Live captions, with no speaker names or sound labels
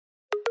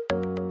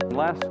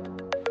last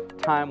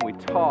time we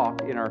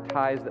talked in our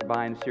Ties That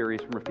Bind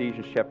series from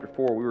Ephesians chapter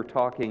 4, we were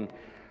talking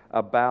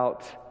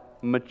about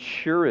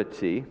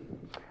maturity,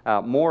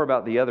 more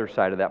about the other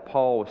side of that.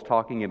 Paul was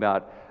talking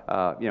about,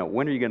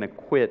 when are you going to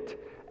quit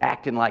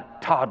acting like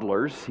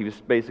toddlers? He was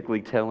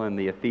basically telling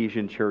the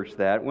Ephesian church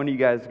that. When are you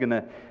guys going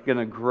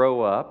to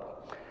grow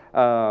up?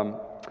 And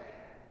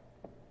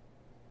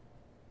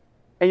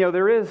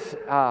there is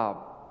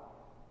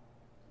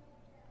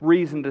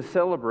reason to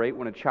celebrate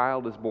when a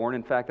child is born.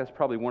 In fact, that's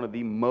probably one of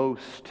the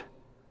most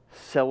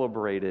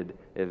celebrated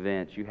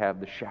events. You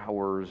have the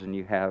showers and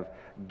you have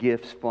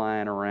gifts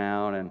flying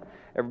around, and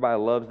everybody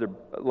loves a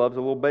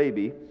little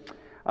baby.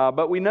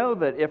 But we know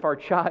that if our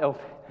child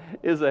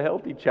is a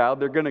healthy child,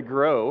 they're going to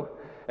grow.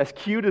 As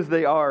cute as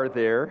they are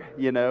there,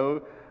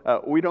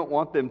 we don't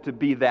want them to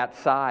be that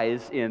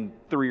size in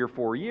 3 or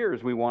 4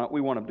 years. We want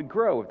them to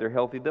grow. If they're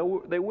healthy,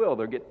 they will.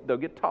 They'll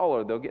get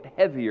taller. They'll get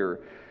heavier.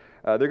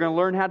 They're going to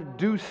learn how to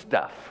do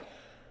stuff,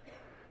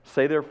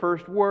 say their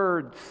first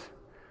words,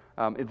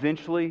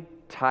 eventually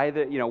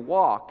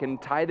walk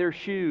and tie their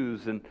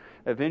shoes, and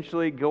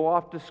eventually go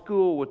off to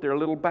school with their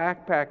little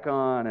backpack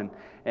on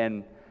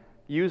and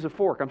use a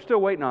fork. I'm still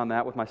waiting on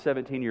that with my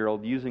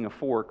 17-year-old using a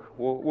fork.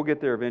 We'll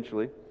get there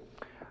eventually.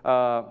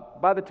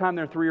 By the time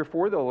they're 3 or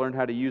 4, they'll learn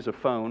how to use a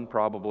phone,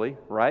 probably,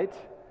 right?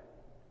 Isn't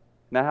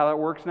that how that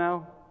works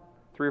now?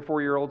 3 or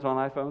 4-year-olds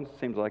on iPhones?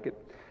 Seems like it.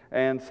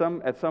 And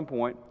at some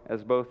point,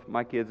 as both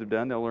my kids have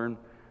done, they'll learn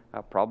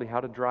probably how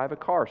to drive a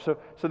car. So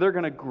they're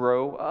going to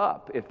grow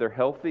up if they're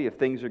healthy, if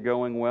things are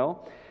going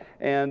well.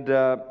 And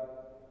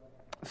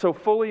so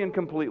fully and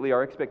completely,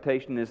 our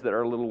expectation is that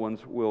our little ones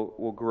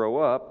will grow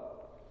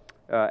up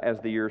as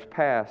the years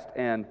pass.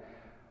 And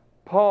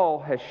Paul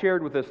has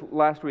shared with us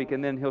last week,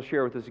 and then he'll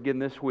share with us again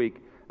this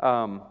week,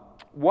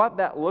 what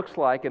that looks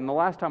like. And the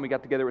last time we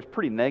got together, it was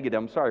pretty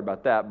negative. I'm sorry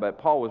about that, but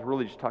Paul was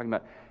really just talking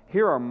about,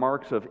 here are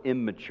marks of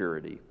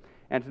immaturity.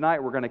 And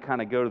tonight we're going to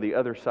kind of go to the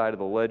other side of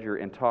the ledger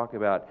and talk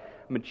about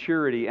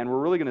maturity, and we're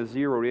really going to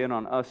zero in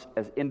on us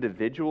as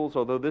individuals.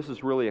 Although this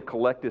is really a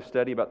collective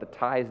study about the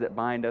ties that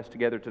bind us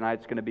together, tonight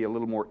it's going to be a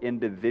little more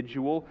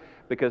individual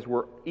because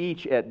we're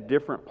each at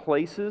different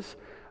places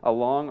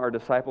along our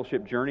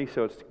discipleship journey,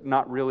 so it's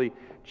not really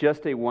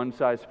just a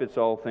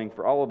one-size-fits-all thing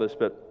for all of us.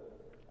 But,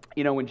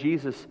 when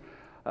Jesus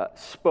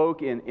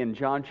spoke in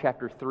John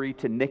chapter 3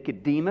 to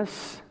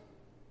Nicodemus,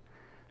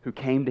 who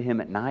came to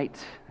him at night,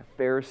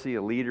 a Pharisee,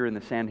 a leader in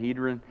the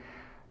Sanhedrin,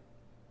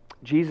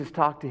 Jesus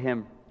talked to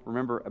him,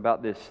 remember,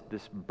 about this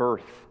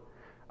birth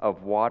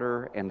of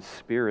water and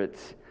spirit.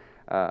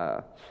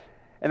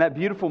 And that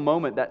beautiful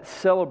moment, that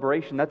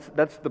celebration,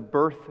 that's the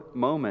birth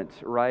moment,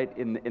 right,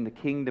 in the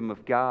kingdom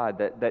of God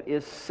that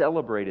is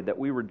celebrated, that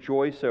we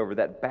rejoice over,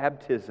 that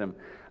baptism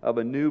of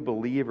a new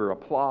believer,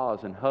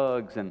 applause and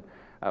hugs, and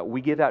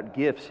we give out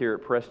gifts here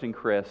at Preston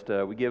Crest.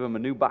 We give them a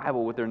new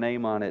Bible with their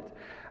name on it.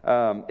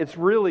 It's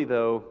really,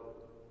 though,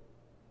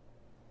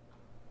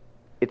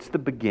 it's the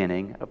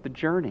beginning of the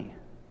journey,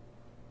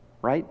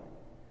 right?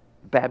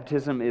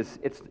 Baptism it's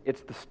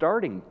the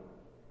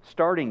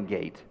starting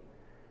gate,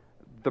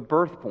 the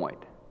birth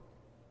point,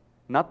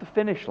 not the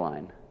finish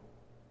line.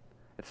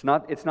 It's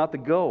not the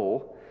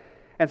goal.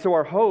 And so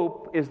our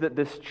hope is that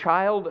this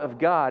child of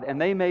God,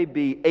 and they may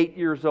be 8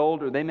 years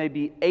old or they may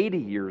be 80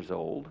 years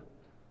old,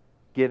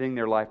 giving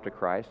their life to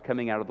Christ,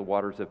 coming out of the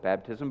waters of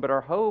baptism, but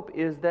our hope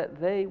is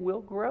that they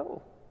will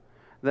grow,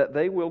 that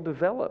they will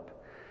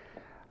develop.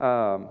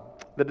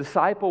 The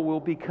disciple will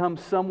become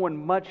someone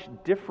much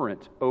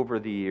different over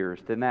the years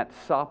than that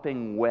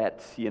sopping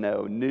wet,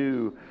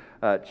 new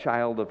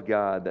child of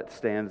God that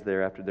stands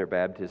there after their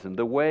baptism.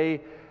 The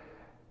way,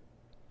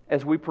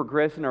 as we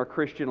progress in our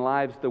Christian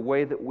lives, the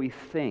way that we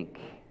think,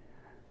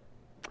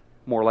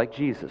 more like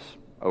Jesus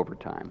over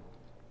time.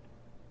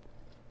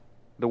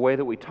 The way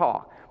that we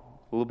talk,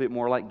 a little bit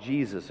more like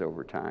Jesus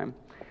over time.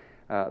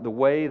 The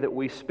way that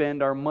we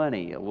spend our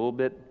money, a little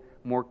bit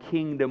more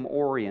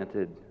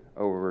kingdom-oriented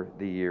over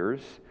the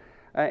years.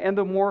 And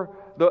the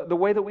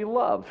way that we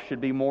love should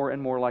be more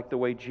and more like the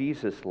way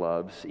Jesus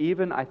loves.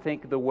 Even, I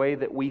think, the way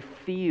that we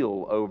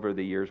feel over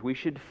the years, we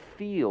should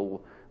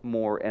feel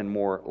more and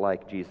more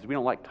like Jesus. We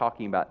don't like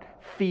talking about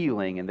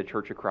feeling in the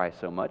Church of Christ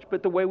so much,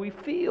 but the way we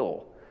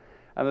feel.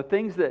 And the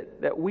things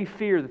that we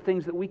fear, the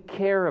things that we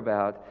care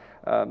about,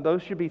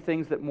 those should be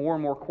things that more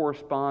and more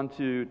correspond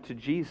to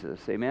Jesus.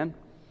 Amen?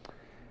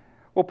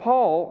 Well,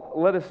 Paul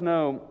let us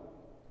know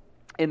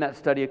in that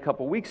study a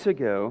couple weeks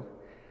ago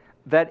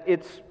that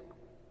it's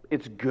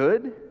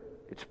good,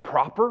 it's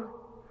proper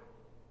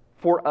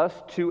for us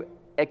to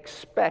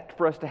expect,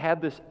 for us to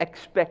have this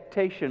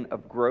expectation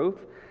of growth,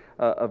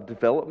 of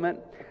development.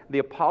 The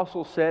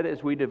apostle said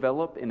as we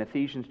develop in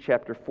Ephesians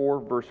chapter 4,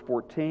 verse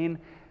 14,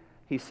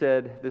 he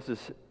said, this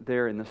is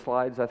there in the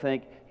slides, I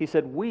think, he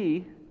said,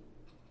 we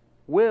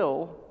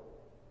will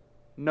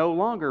no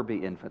longer be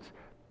infants.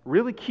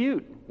 Really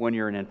cute when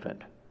you're an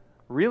infant.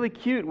 Really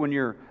cute when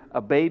you're a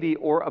baby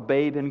or a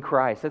babe in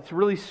Christ. That's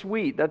really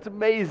sweet. That's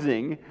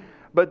amazing.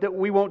 But that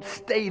we won't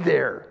stay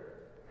there.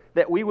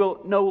 That we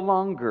will no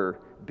longer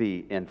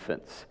be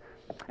infants.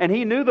 And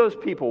he knew those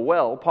people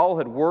well. Paul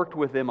had worked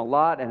with them a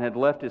lot and had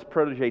left his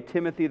protege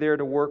Timothy there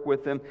to work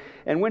with them.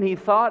 And when he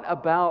thought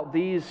about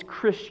these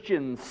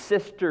Christian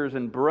sisters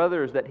and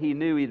brothers that he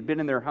knew, he'd been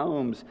in their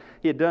homes,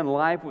 he had done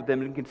life with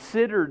them, and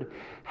considered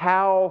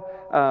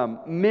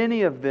how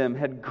many of them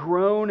had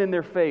grown in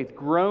their faith,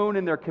 grown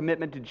in their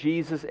commitment to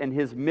Jesus and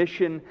His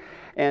mission,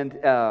 and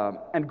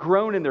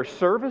grown in their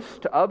service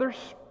to others,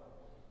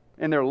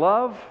 in their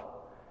love,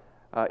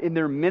 in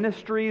their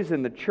ministries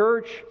in the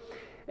church.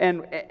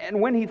 And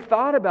when he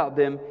thought about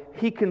them,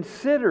 he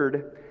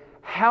considered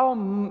how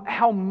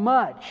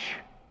much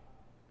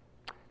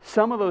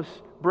some of those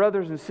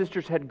brothers and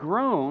sisters had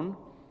grown,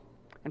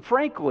 and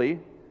frankly,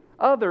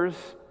 others,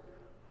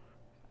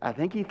 I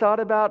think he thought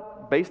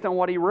about, based on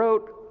what he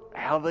wrote,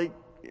 how they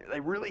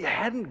really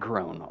hadn't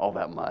grown all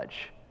that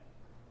much.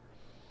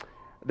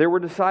 There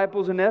were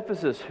disciples in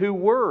Ephesus who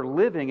were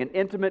living an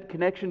intimate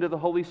connection to the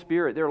Holy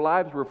Spirit. Their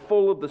lives were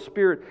full of the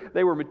Spirit.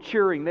 They were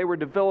maturing, they were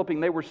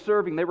developing, they were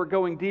serving, they were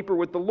going deeper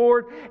with the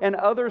Lord, and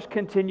others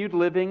continued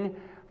living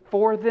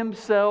for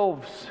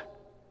themselves,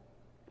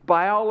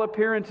 by all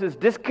appearances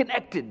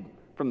disconnected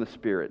from the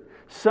Spirit.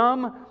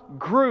 Some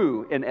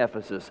grew in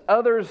Ephesus,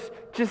 others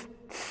just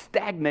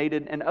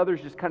stagnated, and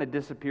others just kind of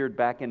disappeared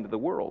back into the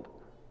world.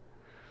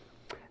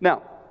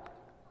 Now,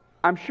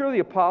 I'm sure the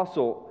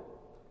Apostle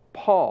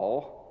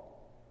Paul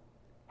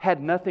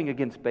had nothing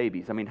against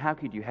babies. I mean, how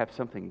could you have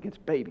something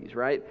against babies,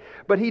 right?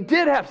 But he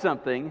did have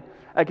something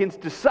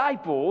against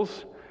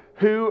disciples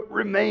who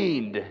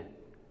remained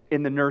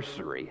in the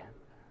nursery,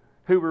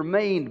 who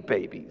remained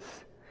babies.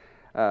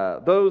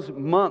 Those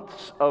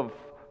months of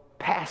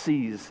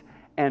passies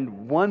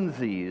and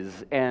onesies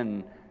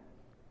and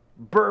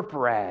burp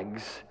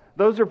rags,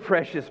 those are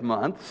precious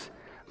months,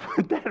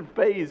 but that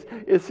phase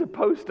is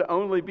supposed to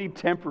only be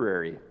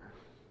temporary.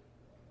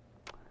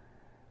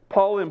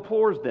 Paul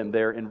implores them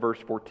there in verse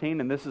 14,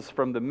 and this is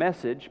from the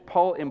Message.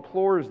 Paul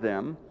implores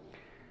them,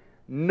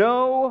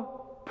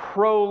 no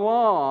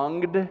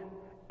prolonged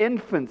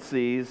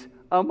infancies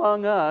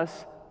among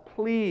us,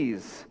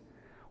 please.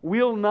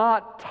 We'll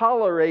not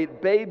tolerate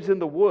babes in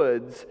the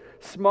woods,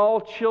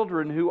 small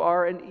children who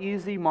are an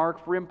easy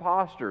mark for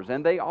impostors,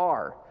 and they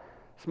are.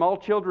 Small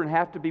children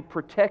have to be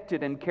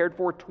protected and cared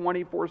for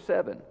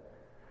 24/7.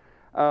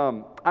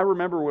 I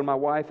remember when my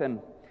wife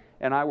and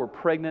I were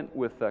pregnant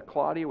with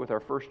Claudia, with our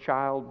first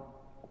child.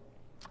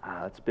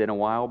 It's been a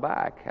while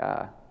back.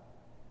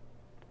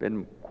 It's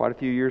been quite a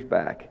few years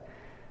back.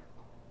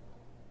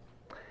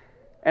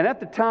 And at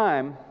the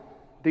time,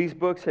 these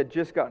books had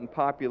just gotten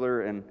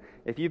popular, and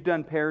if you've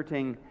done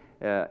parenting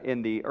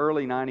in the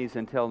early 90s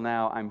until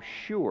now, I'm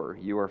sure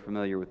you are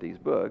familiar with these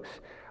books.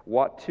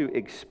 What to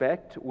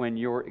Expect When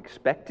You're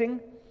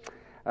Expecting.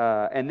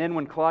 And then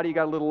when Claudia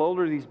got a little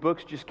older, these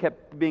books just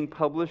kept being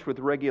published with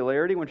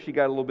regularity. When she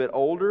got a little bit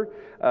older,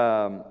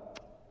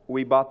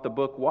 we bought the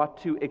book What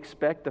to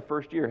Expect the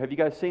First Year. Have you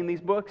guys seen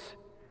these books?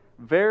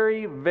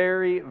 Very,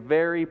 very,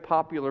 very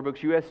popular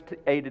books.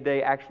 USA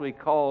Today actually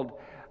called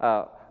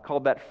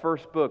that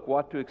first book,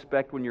 What to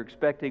Expect When You're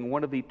Expecting,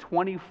 one of the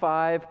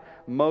 25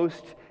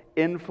 most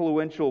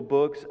influential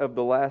books of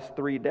the last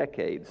 3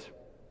 decades.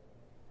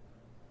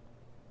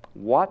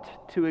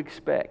 What to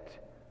Expect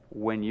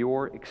when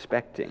you're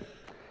expecting.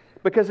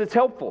 Because it's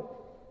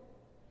helpful,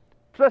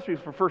 especially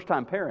for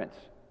first-time parents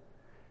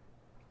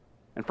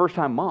and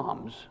first-time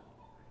moms,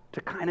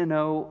 to kind of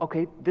know,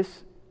 okay,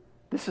 this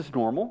is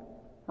normal,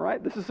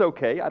 right? This is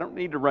okay. I don't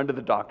need to run to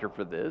the doctor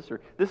for this,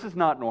 or this is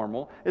not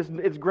normal.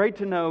 It's great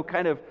to know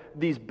kind of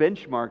these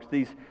benchmarks,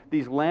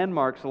 these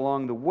landmarks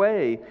along the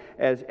way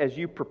as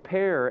you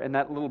prepare and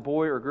that little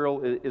boy or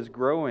girl is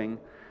growing,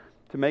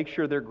 to make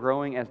sure they're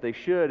growing as they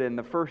should. In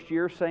the first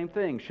year, same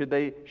thing.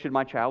 Should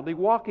my child be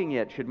walking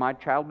yet? Should my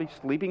child be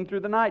sleeping through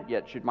the night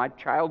yet? Should my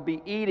child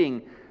be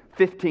eating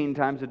 15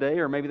 times a day?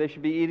 Or maybe they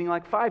should be eating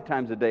like 5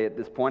 times a day at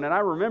this point. And I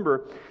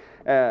remember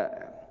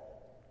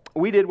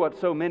we did what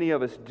so many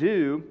of us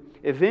do.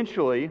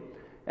 Eventually,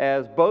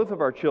 as both of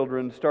our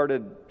children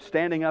started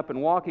standing up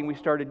and walking, we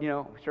started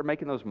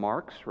making those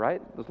marks, right?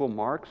 Those little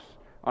marks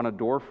on a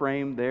door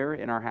frame there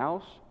in our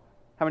house.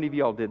 How many of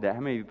y'all did that?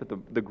 How many of you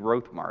put the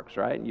growth marks,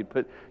 right? And you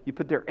put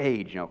their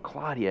age,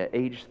 Claudia,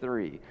 age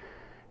 3.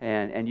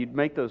 And you'd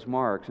make those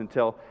marks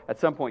until at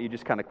some point you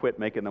just kind of quit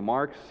making the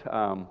marks. It's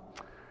a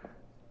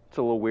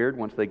little weird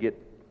once they get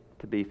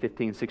to be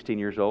 15, 16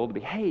 years old to be,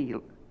 hey,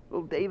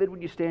 little David,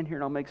 would you stand here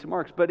and I'll make some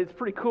marks? But it's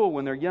pretty cool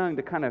when they're young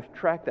to kind of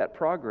track that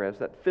progress,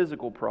 that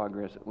physical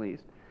progress at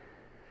least.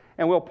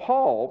 And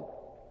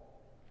Paul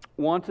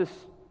wants us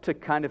to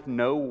kind of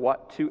know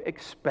what to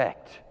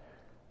expect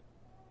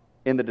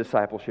in the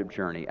discipleship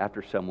journey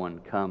after someone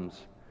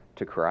comes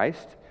to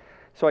Christ.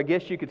 So I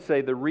guess you could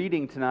say the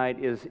reading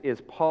tonight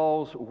is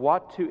Paul's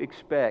What to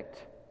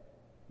Expect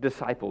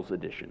Disciples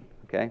edition,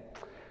 okay?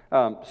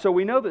 So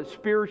we know that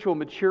spiritual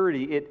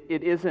maturity,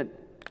 it isn't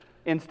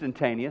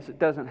instantaneous. It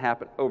doesn't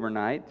happen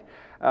overnight.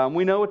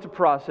 We know it's a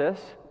process.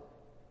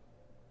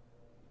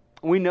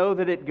 We know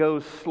that it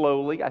goes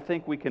slowly. I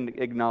think we can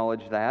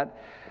acknowledge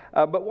that.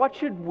 But what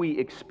should we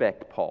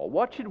expect, Paul?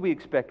 What should we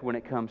expect when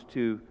it comes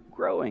to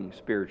growing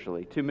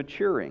spiritually, to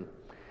maturing?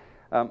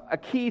 A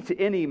key to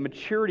any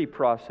maturity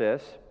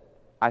process,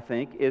 I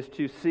think, is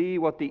to see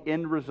what the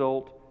end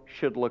result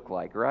should look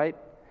like, right?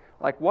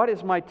 Like, what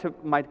is my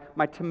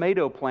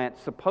tomato plant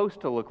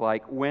supposed to look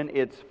like when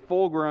it's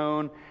full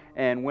grown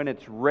and when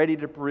it's ready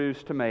to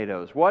produce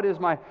tomatoes? What is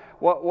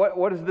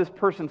this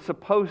person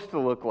supposed to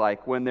look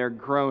like when they're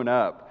grown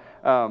up?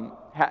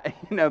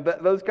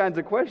 Those kinds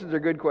of questions are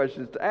good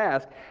questions to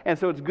ask, and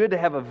so it's good to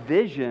have a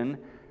vision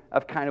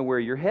of kind of where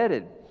you're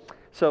headed.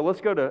 So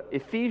let's go to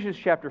Ephesians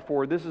chapter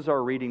 4. This is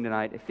our reading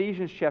tonight.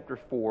 Ephesians chapter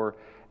 4.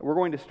 We're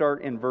going to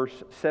start in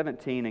verse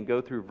 17 and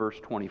go through verse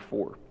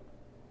 24.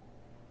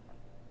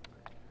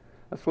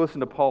 Let's listen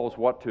to Paul's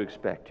what to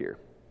expect here.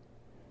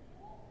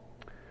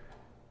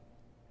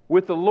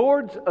 With the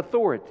Lord's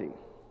authority,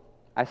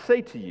 I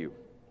say to you,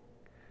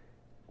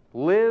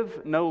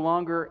 live no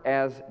longer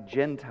as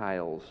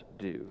Gentiles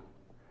do,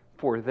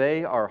 for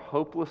they are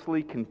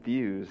hopelessly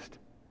confused.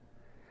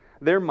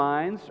 Their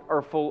minds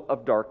are full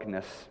of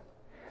darkness.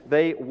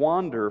 They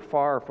wander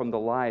far from the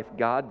life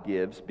God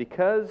gives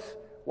because,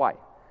 why?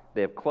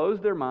 They have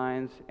closed their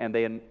minds and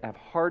they have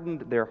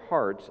hardened their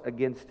hearts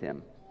against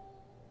Him.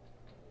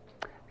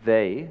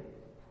 They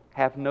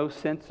have no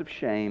sense of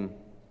shame.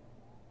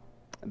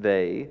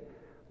 They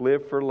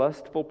live for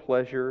lustful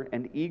pleasure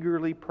and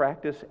eagerly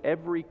practice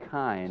every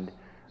kind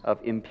of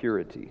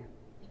impurity.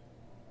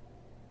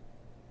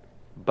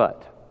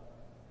 But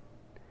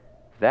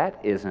that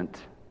isn't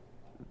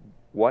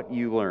what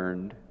you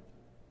learned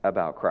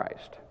about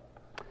Christ.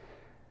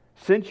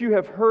 Since you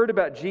have heard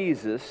about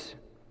Jesus,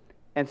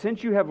 and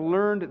since you have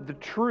learned the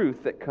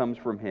truth that comes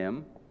from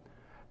Him,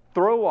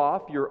 throw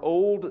off your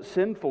old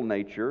sinful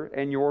nature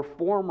and your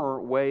former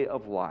way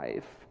of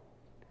life,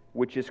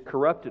 which is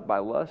corrupted by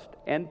lust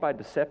and by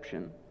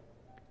deception.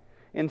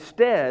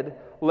 Instead,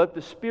 let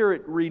the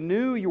Spirit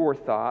renew your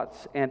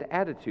thoughts and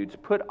attitudes.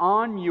 Put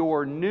on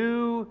your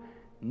new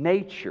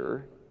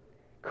nature,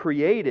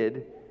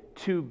 created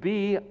to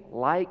be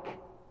like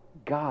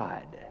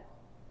God,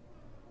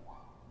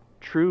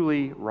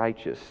 truly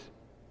righteous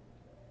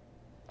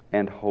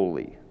and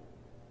holy.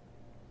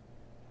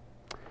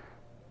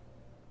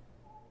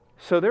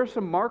 So there's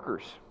some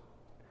markers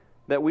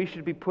that we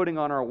should be putting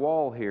on our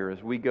wall here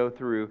as we go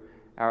through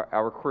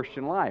our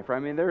Christian life. I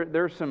mean,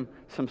 there's some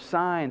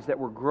signs that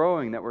we're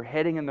growing, that we're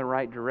heading in the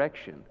right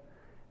direction.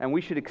 And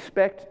we should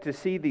expect to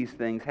see these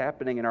things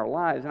happening in our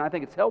lives. And I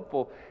think it's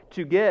helpful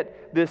to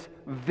get this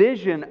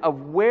vision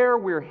of where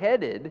we're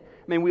headed.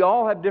 I mean, we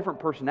all have different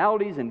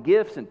personalities and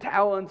gifts and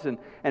talents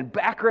and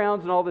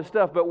backgrounds and all this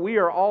stuff, but we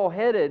are all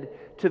headed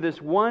to this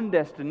one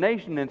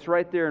destination. And it's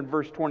right there in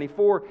verse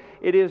 24.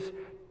 It is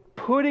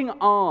putting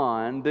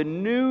on the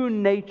new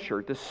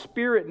nature, the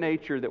spirit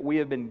nature that we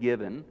have been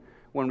given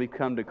when we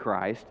come to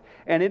Christ.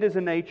 And it is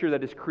a nature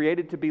that is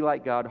created to be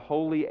like God,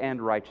 holy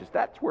and righteous.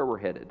 That's where we're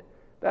headed.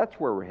 That's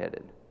where we're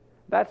headed.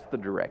 That's the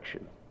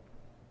direction.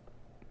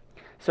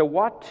 So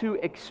what to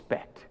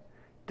expect?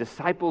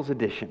 Disciples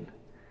edition.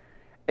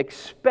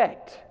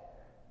 Expect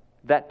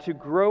that to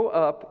grow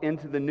up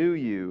into the new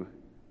you,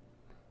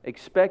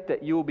 expect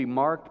that you will be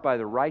marked by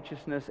the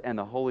righteousness and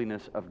the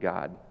holiness of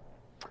God.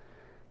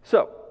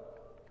 So,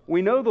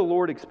 we know the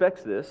Lord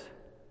expects this,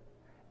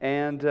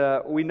 and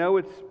we know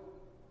it's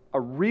a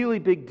really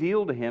big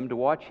deal to Him to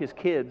watch His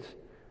kids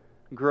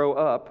grow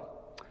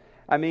up.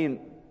 I mean,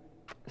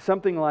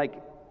 something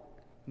like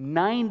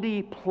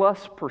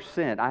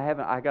 90+%.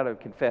 I got to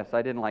confess,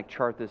 I didn't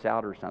chart this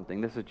out or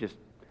something. This is just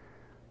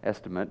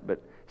estimate,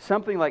 but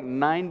something like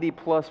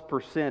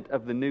 90+%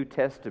 of the New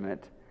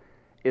Testament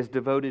is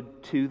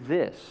devoted to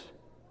this,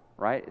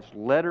 right? It's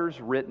letters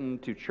written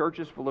to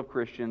churches full of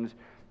Christians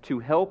to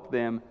help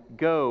them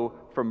go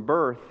from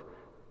birth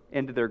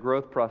into their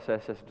growth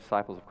process as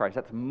disciples of Christ.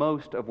 That's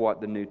most of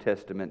what the New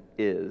Testament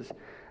is,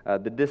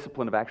 the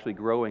discipline of actually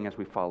growing as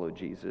we follow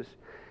Jesus.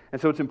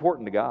 And so it's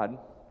important to God.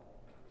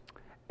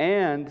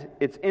 And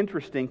it's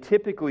interesting,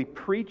 typically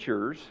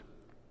preachers,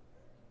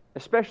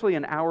 especially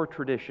in our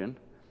tradition,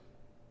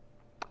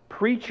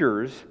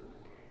 preachers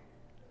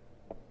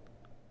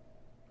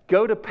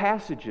go to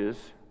passages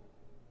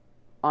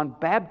on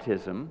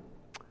baptism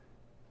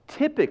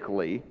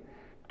typically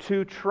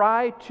to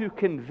try to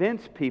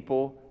convince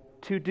people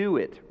to do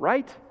it,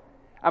 right?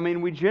 I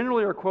mean, we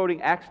generally are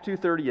quoting Acts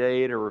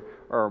 2:38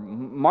 or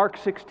Mark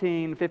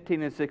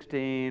 16:15 and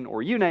 16,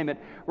 or you name it.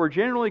 We're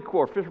generally,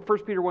 1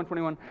 Peter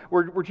 1:21,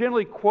 we're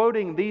generally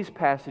quoting these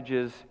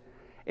passages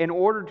in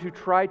order to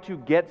try to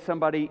get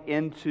somebody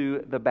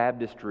into the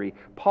baptistry.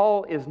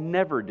 Paul is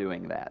never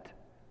doing that,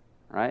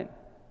 right?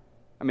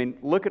 I mean,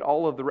 look at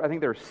all of I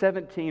think there are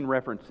 17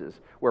 references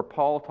where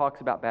Paul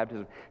talks about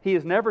baptism. He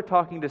is never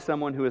talking to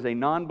someone who is a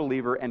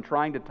non-believer and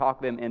trying to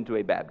talk them into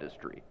a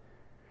baptistry.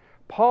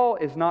 Paul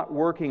is not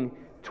working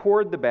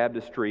toward the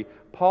baptistry.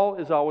 Paul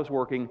is always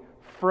working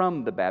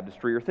from the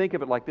baptistry. Or think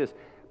of it like this.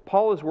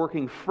 Paul is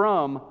working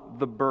from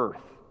the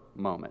birth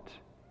moment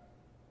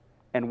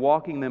and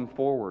walking them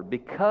forward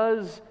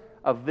because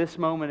of this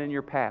moment in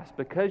your past,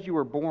 because you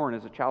were born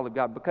as a child of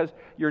God, because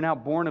you're now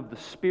born of the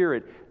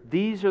Spirit,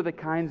 these are the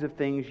kinds of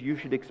things you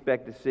should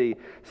expect to see.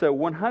 So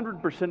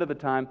 100% of the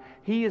time,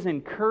 he is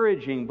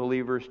encouraging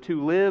believers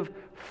to live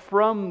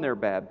from their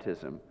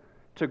baptism,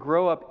 to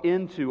grow up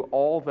into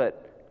all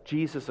that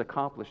Jesus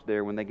accomplished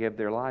there when they gave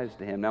their lives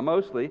to him. Now,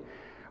 mostly,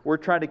 we're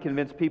trying to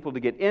convince people to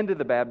get into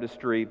the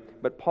baptistry,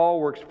 but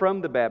Paul works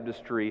from the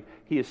baptistry.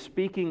 He is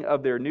speaking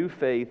of their new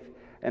faith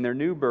and their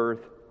new birth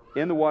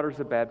in the waters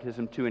of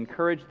baptism to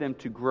encourage them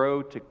to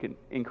grow, to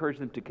encourage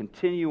them to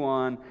continue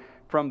on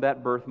from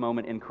that birth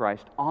moment in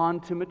Christ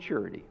on to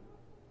maturity.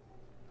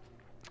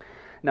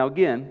 Now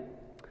again,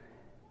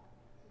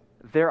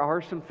 there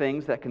are some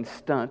things that can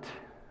stunt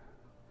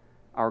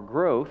our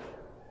growth,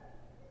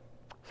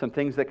 some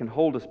things that can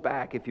hold us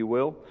back, if you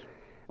will.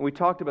 And we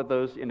talked about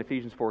those in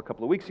Ephesians 4 a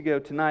couple of weeks ago.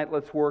 Tonight,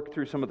 let's work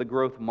through some of the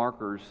growth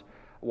markers,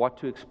 what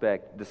to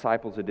expect,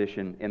 Disciples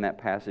Edition, in that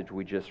passage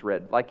we just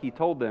read. Like he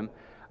told them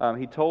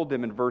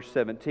in verse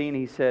 17,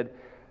 he said,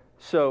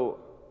 so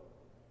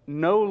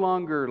no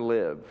longer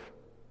live.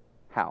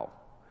 How?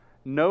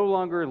 No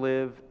longer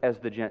live as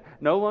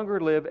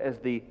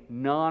the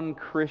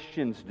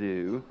non-Christians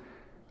do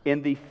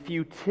in the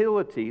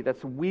futility,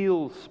 that's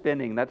wheels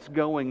spinning, that's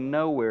going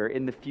nowhere,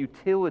 in the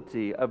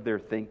futility of their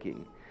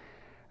thinking.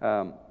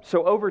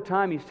 So over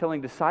time, he's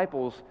telling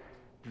disciples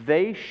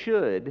they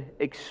should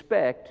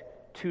expect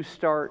to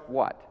start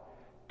what?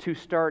 To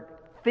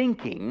start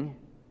thinking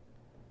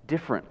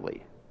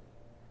differently.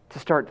 To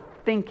start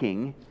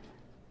thinking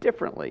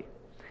differently.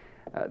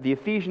 The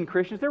Ephesian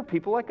Christians, they were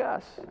people like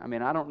us. I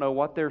mean, I don't know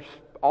what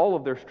all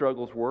of their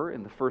struggles were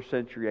in the first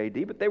century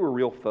AD, but they were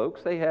real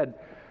folks. They had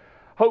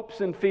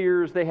hopes and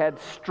fears. They had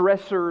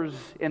stressors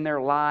in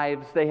their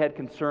lives. They had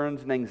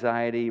concerns and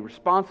anxiety,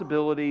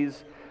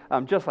 responsibilities,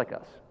 just like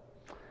us.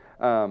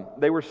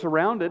 They were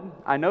surrounded,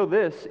 I know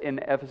this in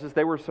Ephesus,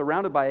 they were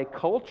surrounded by a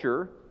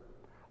culture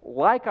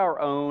like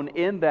our own,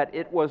 in that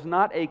it was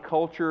not a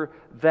culture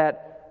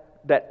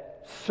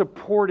that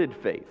supported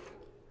faith.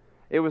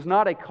 It was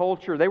not a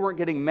culture, they weren't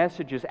getting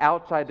messages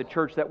outside the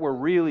church that were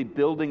really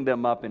building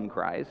them up in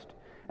Christ,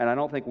 and I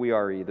don't think we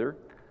are either.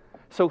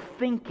 So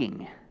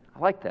thinking, I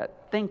like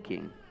that,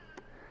 thinking.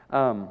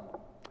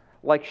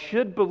 Like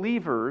should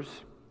believers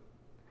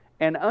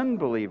and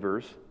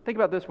unbelievers, think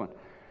about this one.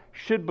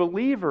 Should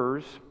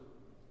believers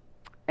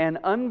and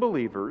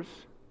unbelievers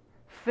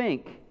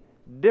think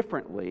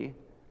differently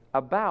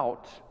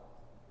about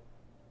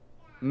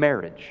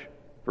marriage,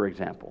 for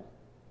example?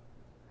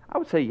 I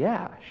would say,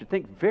 yeah, should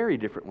think very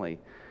differently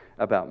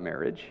about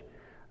marriage.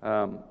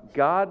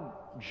 God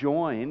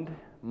joined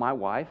my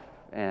wife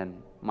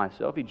and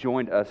myself. He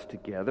joined us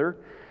together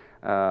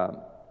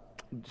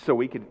so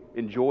we could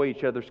enjoy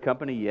each other's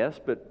company,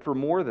 yes, but for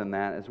more than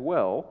that as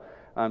well.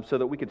 So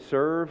that we could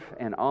serve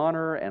and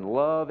honor and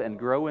love and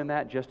grow in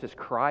that, just as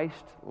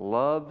Christ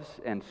loves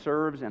and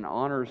serves and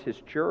honors His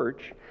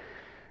church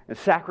and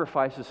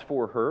sacrifices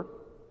for her.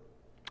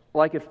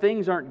 Like if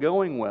things aren't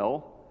going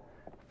well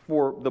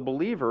for the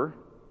believer,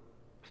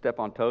 step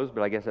on toes,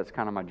 but I guess that's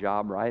kind of my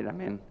job, right? I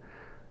mean,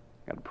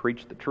 got to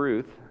preach the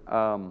truth.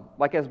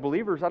 Like as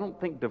believers, I don't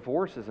think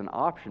divorce is an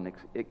option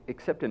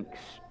except in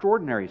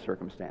extraordinary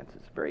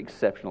circumstances, very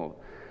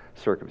exceptional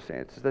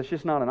circumstances. That's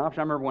just not an option.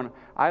 I remember when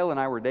Isla and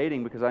I were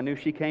dating, because I knew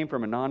she came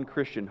from a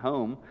non-Christian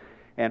home,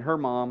 and her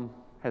mom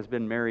has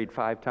been married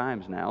 5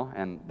 times now,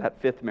 and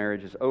that 5th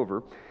marriage is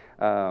over.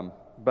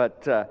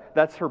 But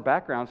that's her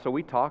background, so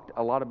we talked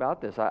a lot about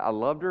this. I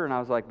loved her, and I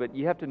was like, but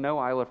you have to know,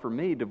 Isla, for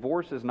me,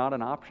 divorce is not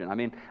an option. I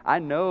mean, I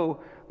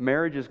know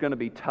marriage is going to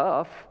be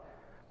tough,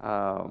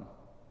 and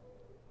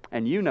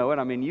you know it.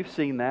 I mean, you've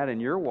seen that in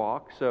your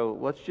walk, so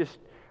let's just...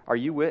 Are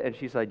you with? And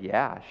she said,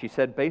 yeah. She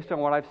said, based on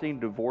what I've seen,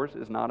 divorce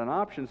is not an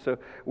option. So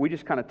we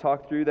just kind of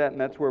talked through that,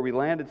 and that's where we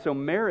landed. So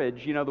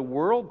marriage, you know, the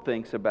world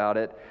thinks about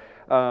it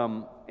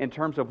in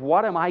terms of,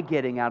 what am I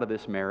getting out of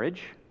this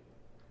marriage?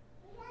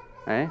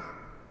 Eh?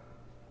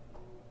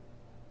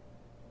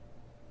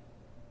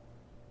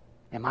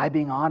 Am I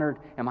being honored?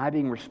 Am I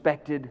being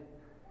respected?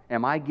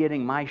 Am I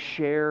getting my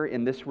share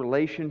in this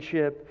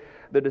relationship?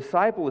 The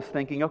disciple is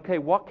thinking, okay,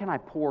 what can I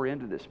pour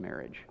into this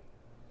marriage?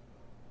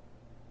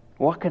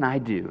 What can I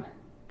do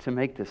to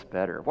make this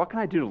better? What can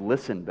I do to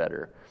listen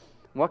better?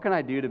 What can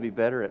I do to be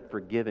better at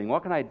forgiving?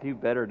 What can I do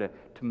better to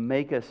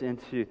make us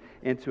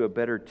into a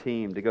better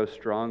team, to go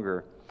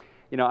stronger?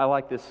 You know, I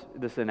like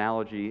this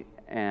analogy,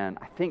 and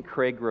I think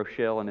Craig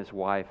Rochelle and his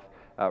wife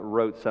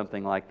wrote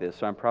something like this,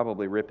 so I'm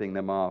probably ripping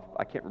them off.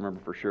 I can't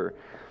remember for sure.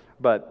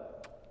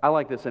 But I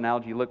like this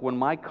analogy. Look, when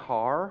my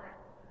car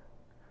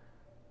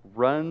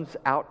runs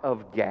out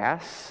of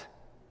gas,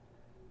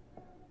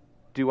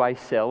 do I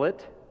sell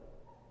it?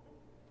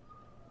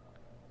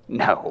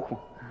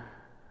 No.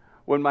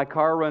 When my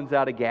car runs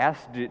out of gas,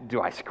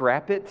 do I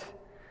scrap it?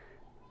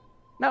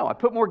 No, I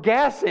put more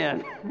gas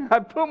in. I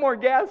put more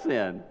gas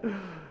in.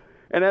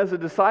 And as a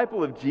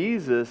disciple of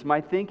Jesus,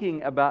 my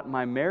thinking about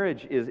my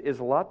marriage is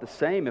a lot the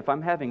same. If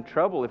I'm having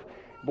trouble, if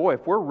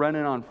we're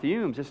running on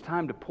fumes, it's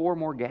time to pour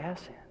more gas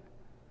in.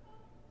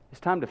 It's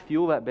time to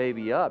fuel that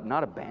baby up,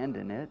 not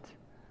abandon it.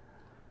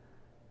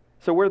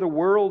 So where the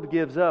world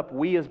gives up,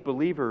 we as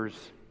believers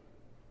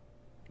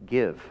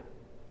give.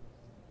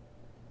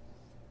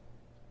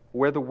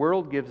 Where the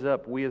world gives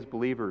up, we as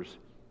believers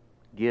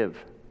give.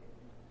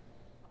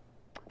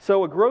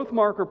 So a growth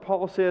marker,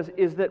 Paul says,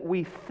 is that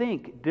we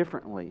think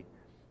differently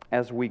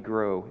as we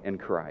grow in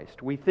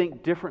Christ. We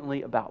think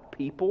differently about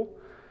people.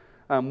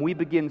 We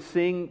begin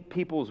seeing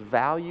people's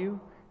value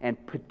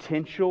and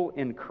potential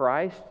in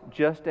Christ,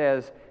 just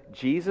as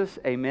Jesus,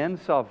 amen,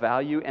 saw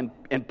value and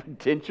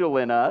potential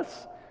in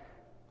us.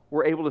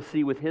 We're able to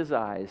see with His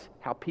eyes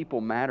how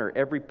people matter,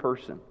 every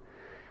person.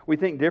 We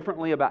think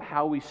differently about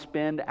how we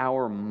spend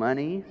our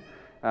money.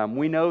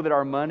 We know that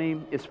our money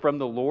is from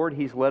the Lord.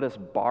 He's let us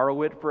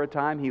borrow it for a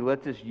time. He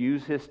lets us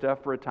use His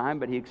stuff for a time,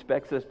 but He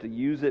expects us to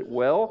use it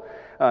well.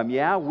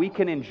 Yeah, we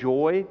can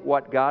enjoy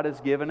what God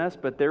has given us,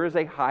 but there is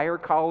a higher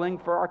calling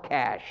for our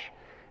cash,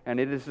 and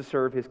it is to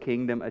serve His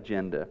kingdom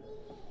agenda.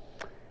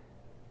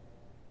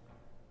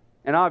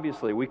 And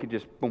obviously, we could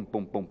just boom,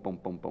 boom, boom, boom,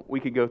 boom, boom. We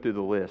could go through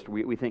the list.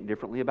 We think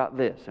differently about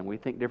this, and we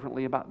think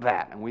differently about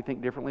that, and we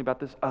think differently about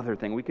this other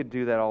thing. We could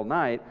do that all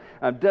night.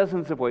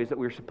 Dozens of ways that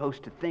we're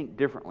supposed to think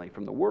differently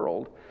from the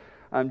world.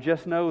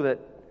 Just know that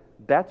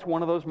that's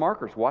one of those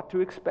markers. What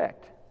to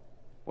expect?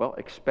 Well,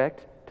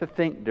 expect to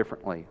think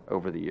differently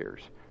over the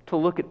years, to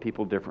look at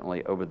people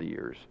differently over the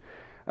years.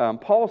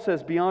 Paul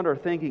says beyond our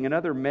thinking,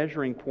 another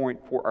measuring point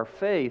for our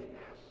faith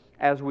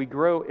as we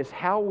grow is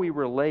how we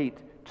relate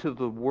to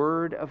the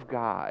Word of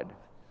God,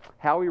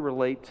 how we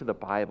relate to the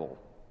Bible.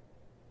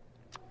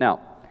 Now,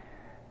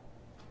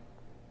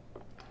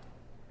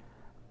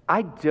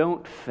 I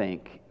don't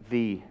think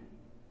the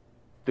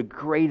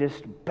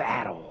greatest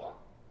battle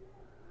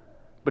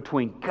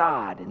between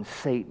God and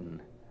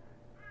Satan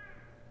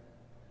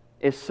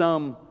is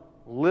some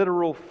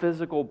literal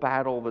physical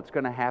battle that's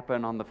going to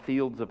happen on the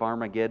fields of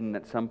Armageddon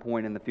at some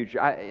point in the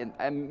future.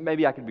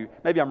 Maybe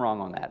I'm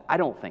wrong on that. I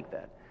don't think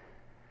that.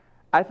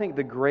 I think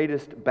the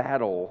greatest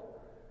battle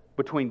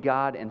between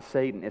God and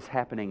Satan is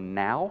happening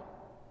now,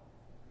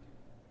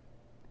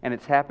 and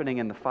it's happening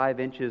in the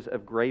 5 inches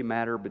of gray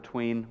matter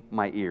between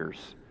my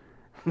ears.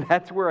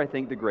 That's where I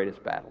think the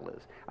greatest battle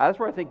is. That's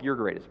where I think your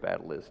greatest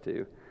battle is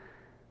too.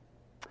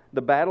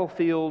 The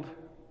battlefield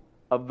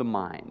of the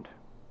mind.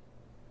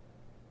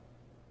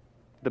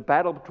 The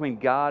battle between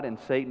God and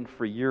Satan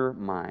for your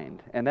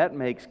mind. And that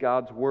makes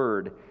God's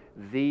Word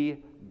the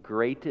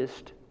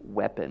greatest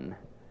weapon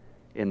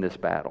in this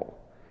battle.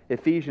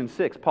 Ephesians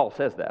 6, Paul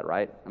says that,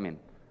 right? I mean,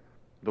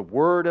 the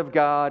Word of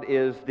God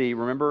is the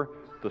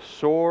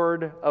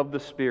sword of the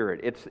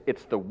Spirit.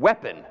 It's the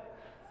weapon,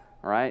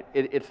 right?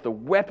 It's the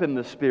weapon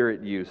the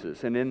Spirit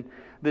uses. And in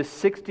this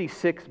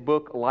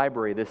 66-book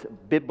library, this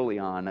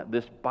Biblion,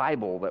 this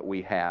Bible that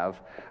we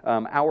have,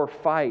 our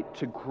fight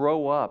to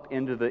grow up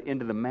into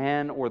the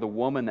man or the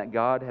woman that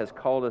God has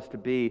called us to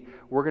be,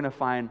 we're going to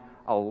find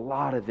a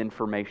lot of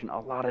information, a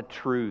lot of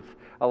truth,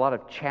 a lot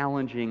of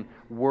challenging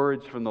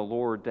words from the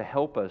Lord to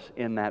help us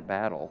in that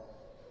battle.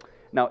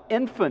 Now,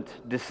 infant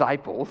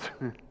disciples,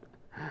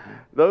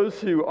 those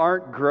who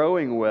aren't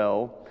growing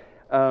well,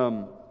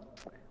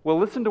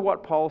 listen to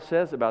what Paul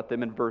says about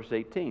them in verse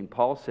 18.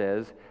 Paul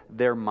says,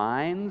 their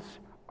minds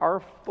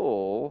are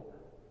full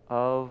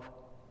of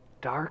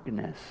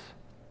darkness.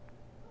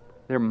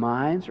 Their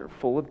minds are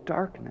full of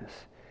darkness.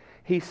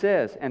 He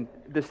says, and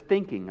this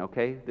thinking,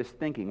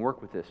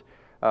 work with this.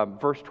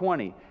 Verse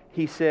 20,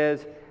 he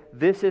says,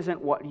 this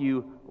isn't what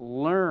you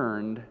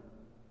learned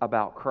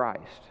about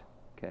Christ,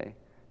 okay?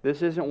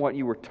 This isn't what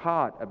you were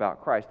taught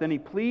about Christ. Then he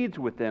pleads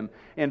with them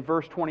in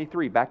verse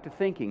 23, back to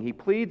thinking. He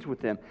pleads with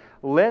them,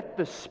 let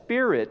the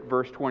Spirit,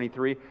 verse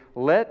 23,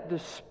 let the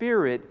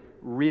Spirit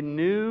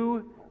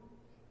renew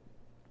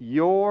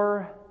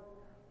your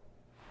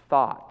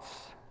thoughts.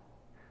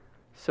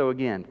 So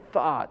again,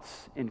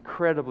 thoughts,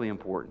 incredibly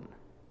important.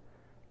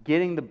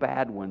 Getting the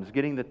bad ones,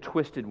 getting the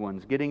twisted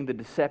ones, getting the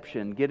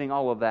deception, getting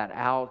all of that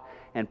out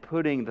and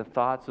putting the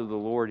thoughts of the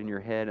Lord in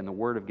your head, and the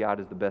Word of God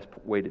is the best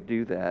way to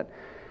do that.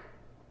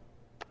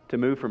 To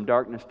move from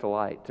darkness to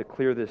light, to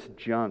clear this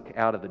junk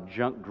out of the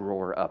junk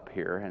drawer up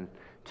here. And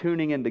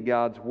tuning into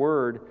God's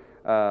Word,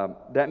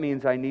 that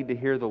means I need to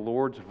hear the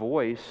Lord's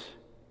voice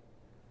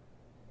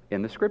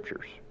in the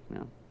Scriptures. You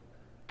know?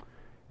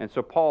 And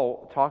so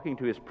Paul, talking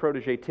to his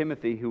protege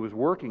Timothy, who was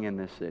working in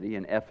this city,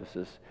 in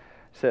Ephesus,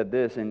 said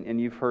this, and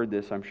you've heard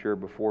this, I'm sure,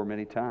 before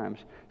many times.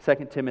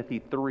 2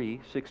 Timothy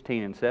 3,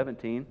 16 and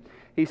 17.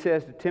 He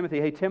says to Timothy,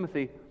 hey,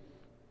 Timothy,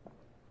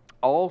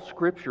 all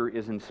Scripture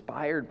is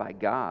inspired by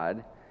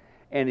God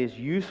and is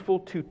useful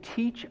to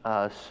teach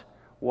us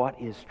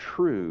what is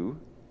true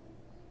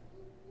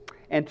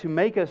and to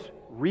make us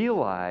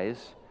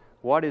realize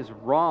what is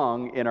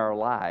wrong in our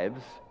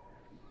lives.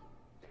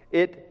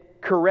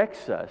 It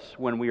corrects us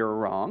when we are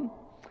wrong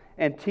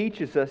and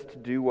teaches us to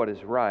do what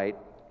is right.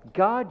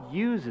 God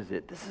uses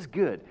it. This is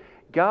good.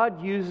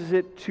 God uses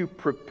it to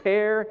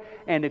prepare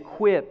and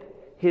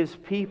equip His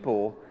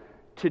people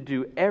to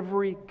do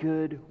every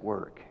good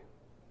work.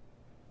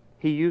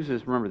 He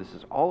uses, remember, this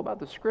is all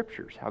about the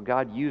Scriptures, how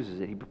God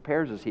uses it. He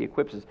prepares us, He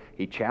equips us,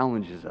 He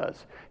challenges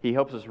us. He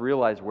helps us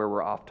realize where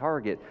we're off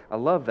target. I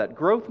love that.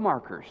 Growth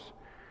markers.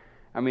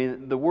 I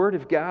mean, the Word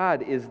of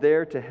God is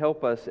there to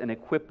help us and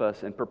equip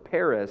us and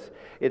prepare us.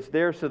 It's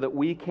there so that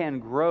we can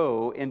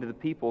grow into the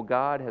people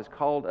God has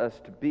called us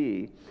to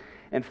be.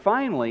 And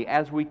finally,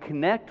 as we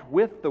connect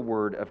with the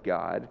Word of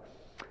God,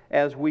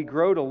 as we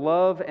grow to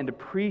love and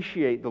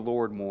appreciate the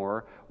Lord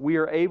more, we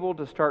are able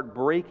to start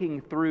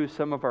breaking through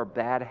some of our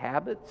bad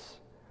habits,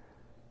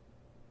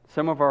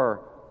 some of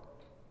our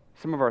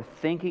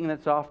thinking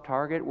that's off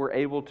target. We're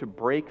able to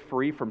break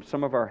free from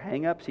some of our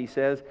hang-ups. He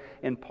says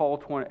in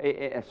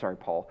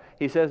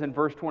He says in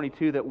verse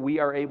 22 that we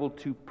are able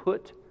to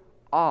put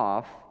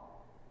off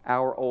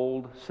our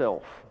old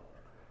self.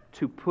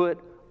 To put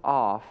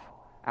off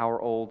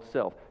our old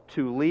self.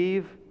 To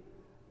leave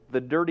the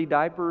dirty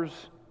diapers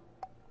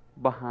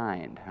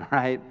behind,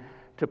 right?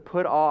 To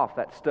put off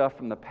that stuff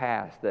from the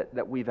past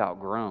that we've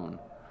outgrown.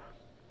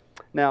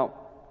 Now,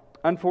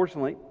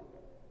 unfortunately,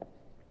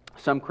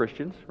 some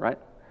Christians, right?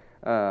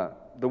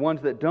 The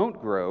ones that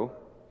don't grow,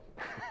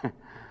 if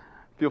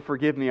you'll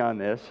forgive me on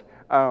this,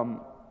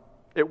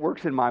 it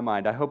works in my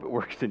mind. I hope it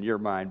works in your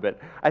mind, but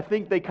I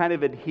think they kind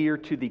of adhere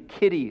to the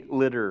kitty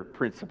litter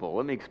principle.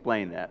 Let me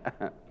explain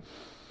that.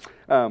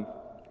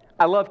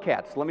 I love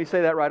cats. Let me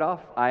say that right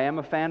off. I am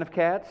a fan of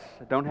cats.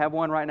 I don't have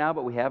one right now,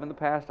 but we have in the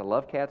past. I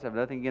love cats. I have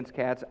nothing against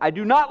cats. I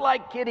do not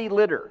like kitty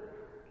litter.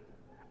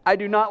 I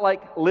do not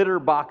like litter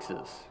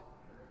boxes.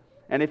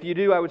 And if you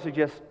do, I would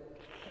suggest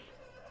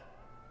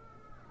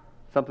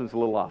something's a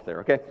little off there,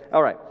 okay?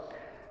 All right.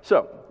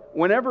 So,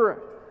 whenever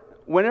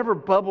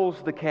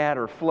Bubbles the cat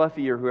or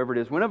Fluffy or whoever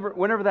it is,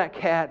 whenever that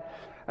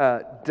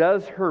cat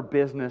does her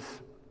business,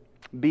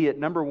 be it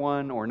number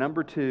one or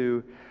number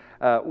two,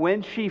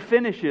 when she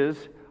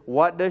finishes,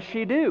 what does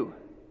she do?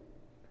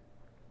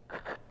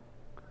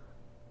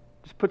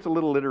 Just puts a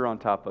little litter on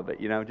top of it,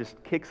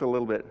 just kicks a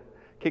little bit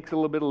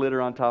of litter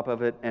on top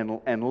of it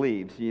and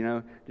leaves,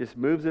 just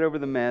moves it over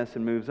the mess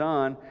and moves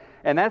on.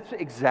 And that's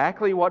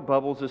exactly what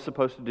Bubbles is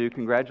supposed to do.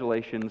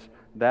 Congratulations,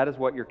 that is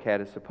what your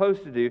cat is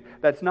supposed to do.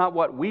 That's not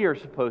what we are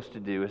supposed to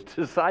do as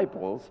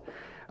disciples.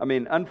 I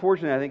mean,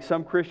 unfortunately, I think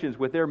some Christians,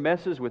 with their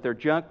messes, with their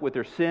junk, with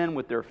their sin,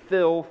 with their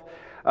filth,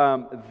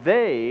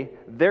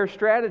 their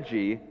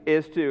strategy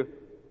is to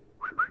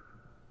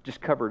just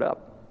cover it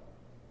up.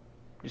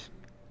 Just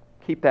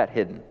keep that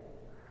hidden.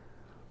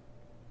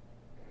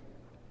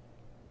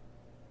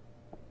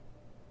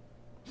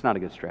 It's not a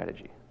good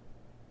strategy.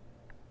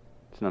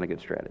 It's not a good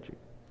strategy.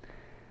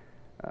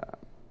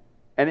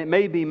 And it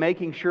may be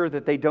making sure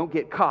that they don't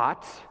get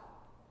caught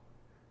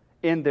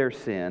in their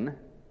sin.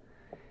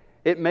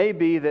 It may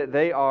be that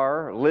they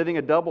are living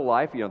a double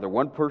life. They're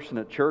one person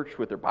at church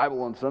with their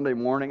Bible on Sunday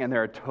morning, and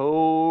they're a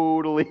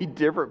totally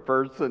different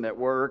person at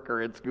work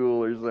or at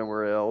school or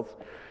somewhere else.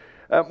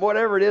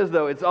 Whatever it is,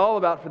 though, it's all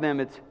about for them,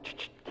 it's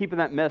keeping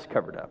that mess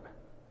covered up.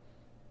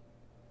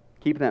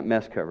 Keeping that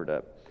mess covered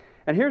up.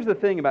 And here's the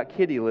thing about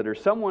kitty litter.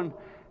 Someone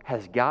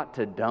has got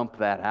to dump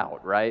that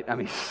out, right? I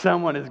mean,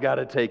 someone has got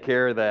to take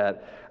care of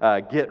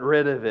that, get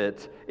rid of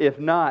it. If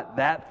not,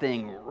 that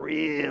thing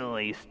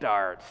really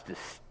starts to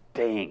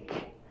stink.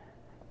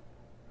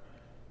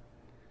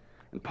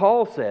 And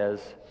Paul says,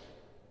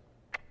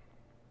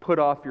 put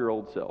off your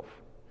old self.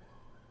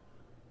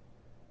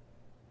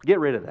 Get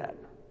rid of that.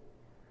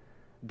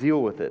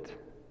 Deal with it.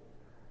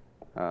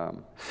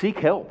 Seek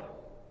help.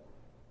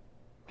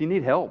 If you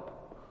need help,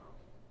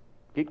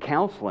 get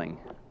counseling.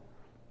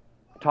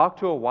 Talk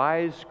to a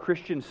wise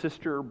Christian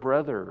sister or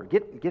brother.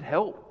 Get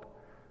help.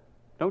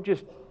 Don't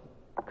just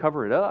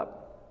cover it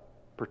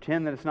up.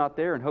 Pretend that it's not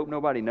there and hope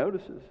nobody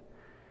notices.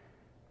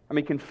 I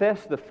mean,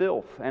 confess the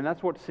filth. And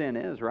that's what sin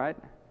is, right?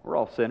 We're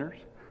all sinners.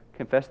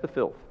 Confess the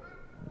filth.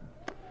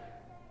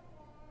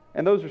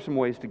 And those are some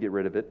ways to get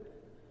rid of it.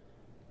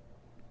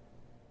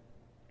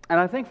 And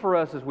I think for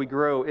us as we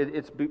grow,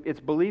 it's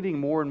believing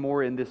more and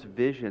more in this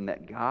vision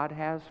that God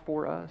has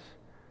for us.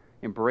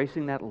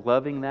 Embracing that,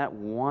 loving that,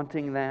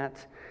 wanting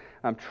that.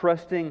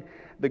 Trusting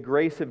the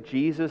grace of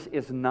Jesus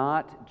is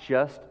not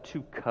just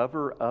to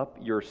cover up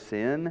your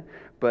sin,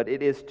 but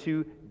it is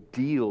to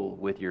deal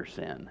with your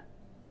sin.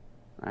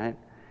 Right?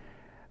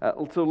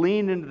 So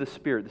lean into the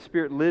Spirit. The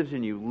Spirit lives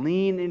in you.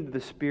 Lean into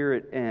the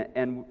Spirit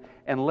and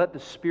let the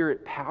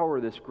Spirit power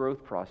this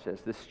growth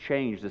process, this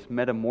change, this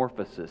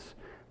metamorphosis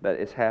that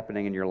is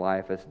happening in your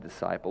life as a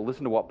disciple.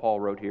 Listen to what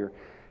Paul wrote here,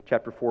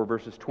 chapter 4,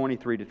 verses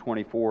 23 to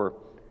 24.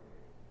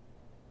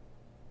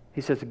 He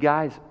says,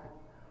 guys,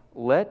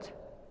 let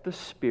the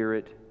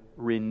Spirit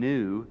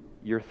renew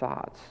your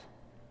thoughts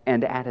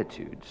and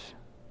attitudes.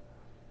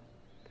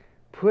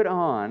 Put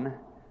on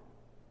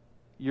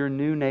your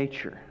new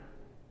nature,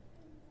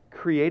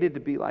 created to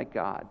be like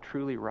God,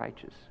 truly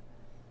righteous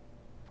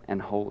and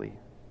holy.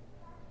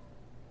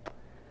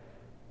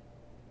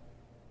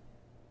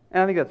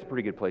 And I think that's a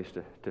pretty good place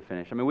to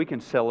finish. I mean, we can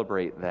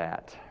celebrate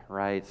that,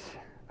 right?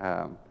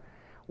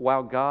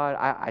 While God,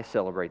 I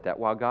celebrate that.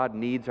 While God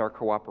needs our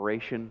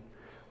cooperation,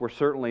 where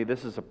certainly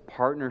this is a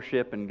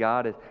partnership and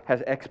God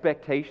has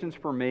expectations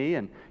for me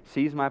and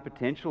sees my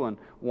potential and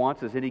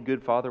wants, as any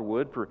good father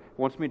would,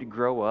 wants me to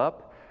grow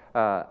up.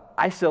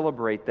 I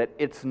celebrate that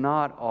it's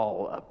not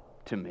all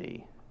up to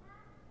me.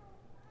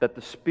 That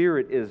the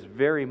Spirit is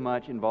very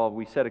much involved.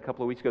 We said a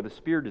couple of weeks ago, the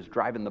Spirit is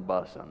driving the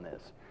bus on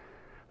this.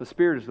 The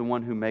Spirit is the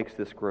one who makes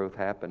this growth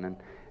happen.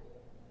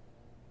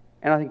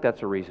 And I think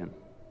that's a reason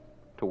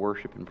to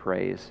worship and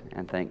praise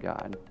and thank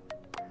God.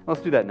 Let's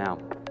do that now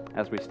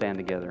as we stand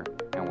together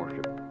and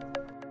worship.